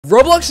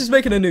Roblox is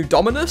making a new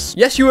Dominus.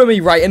 Yes, you heard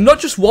me right, and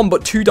not just one,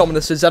 but two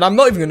Dominuses, and I'm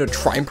not even going to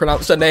try and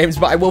pronounce their names,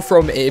 but I will throw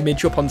an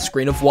image up on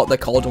screen of what they're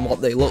called and what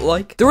they look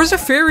like. There is a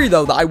theory,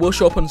 though, that I will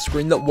show up on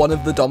screen that one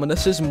of the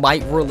Dominuses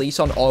might release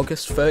on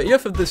August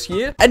 30th of this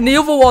year, and the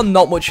other one,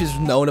 not much is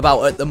known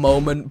about at the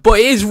moment, but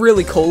it is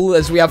really cool,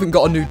 as we haven't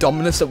got a new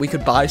Dominus that we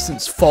could buy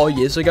since 4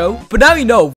 years ago. But now you know,